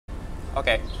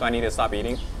Okay, do I need to stop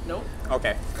eating? Nope.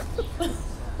 Okay.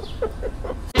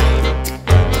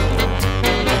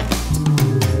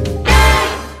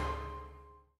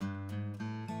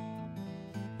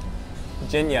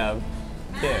 Jin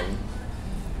Kim.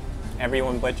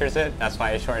 Everyone butchers it, that's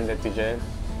why I shortened it to Jin.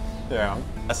 Yeah.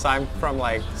 So I'm from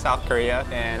like South Korea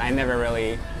and I never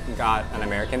really got an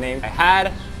American name. I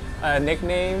had a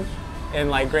nickname in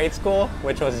like grade school,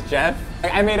 which was Jeff.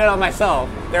 I made it up myself.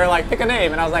 They were like, pick a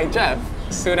name, and I was like, Jeff.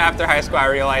 Soon after high school, I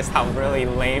realized how really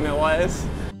lame it was.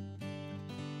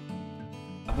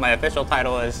 My official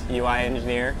title is UI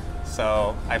engineer,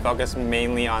 so I focus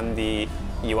mainly on the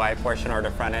UI portion or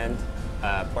the front end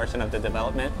portion of the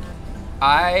development.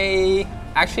 I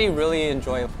actually really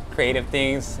enjoy creative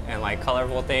things and like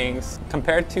colorful things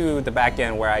compared to the back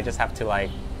end where I just have to like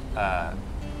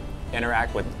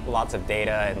interact with lots of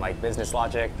data and like business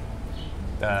logic.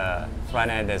 The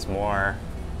front end is more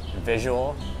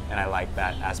visual and I like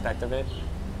that aspect of it.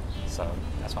 So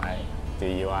that's why I do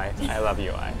UI. I love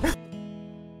UI.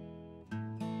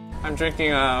 I'm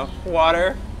drinking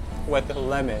water with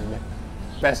lemon.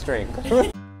 Best drink.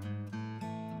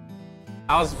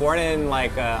 I was born in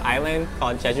like an island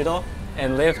called Jeju-do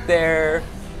and lived there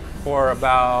for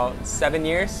about 7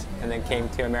 years and then came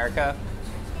to America.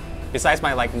 Besides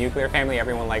my like nuclear family,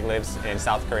 everyone like lives in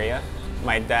South Korea.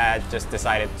 My dad just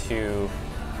decided to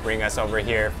bring us over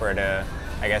here for the,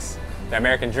 I guess, the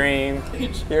American dream.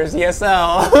 Here's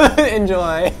ESL.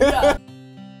 Enjoy. Yeah.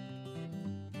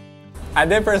 I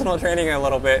did personal training a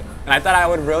little bit, and I thought I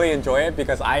would really enjoy it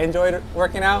because I enjoyed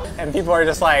working out, and people are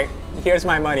just like, here's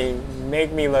my money,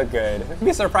 make me look good. You'd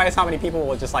be surprised how many people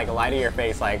will just like lie to your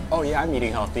face like, oh yeah, I'm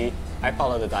eating healthy, I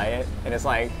follow the diet, and it's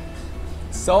like,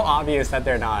 so obvious that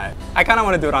they're not. I kind of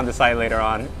want to do it on the side later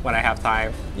on when I have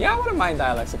time. Yeah, I wouldn't mind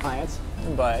Dialexa clients,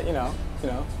 but you know,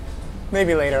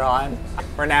 maybe later on.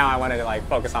 For now, I wanted to like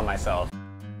focus on myself.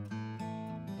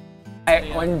 I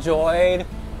enjoyed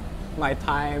my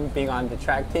time being on the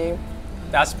track team.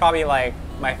 That's probably like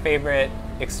my favorite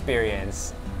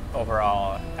experience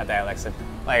overall at Dialexa.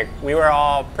 Like we were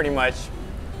all pretty much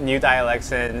new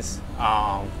Dialexans,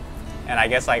 and I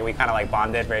guess like we kind of like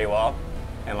bonded very well,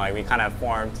 and like we kind of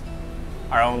formed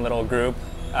our own little group,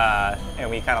 and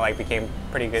we kind of like became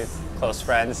pretty good close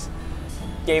friends.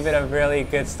 Gave it a really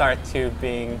good start to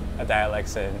being a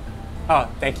Dialexan. Oh,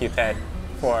 thank you, Ted,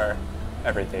 for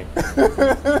everything.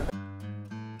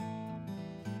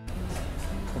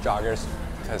 Joggers,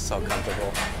 because it's so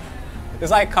comfortable.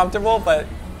 It's like comfortable, but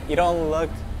you don't look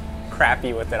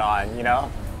crappy with it on, you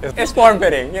know? It's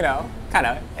form-fitting, you know, kind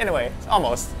of, in a way,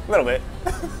 almost, a little bit.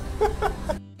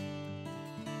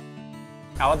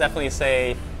 I would definitely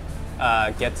say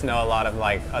get to know a lot of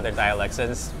like other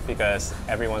Dialexans because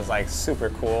everyone's like super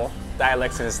cool.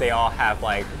 Dialexans, they all have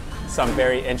like some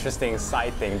very interesting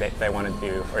side thing that they want to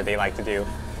do or they like to do.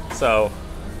 So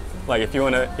like if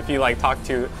you like talk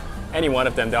to any one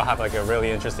of them, they'll have like a really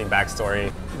interesting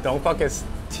backstory. Don't focus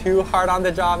too hard on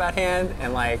the job at hand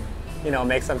and like, you know,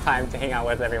 make some time to hang out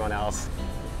with everyone else.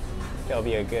 It'll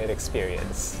be a good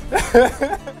experience.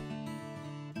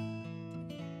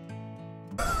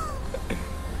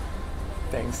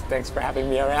 Thanks for having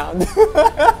me around.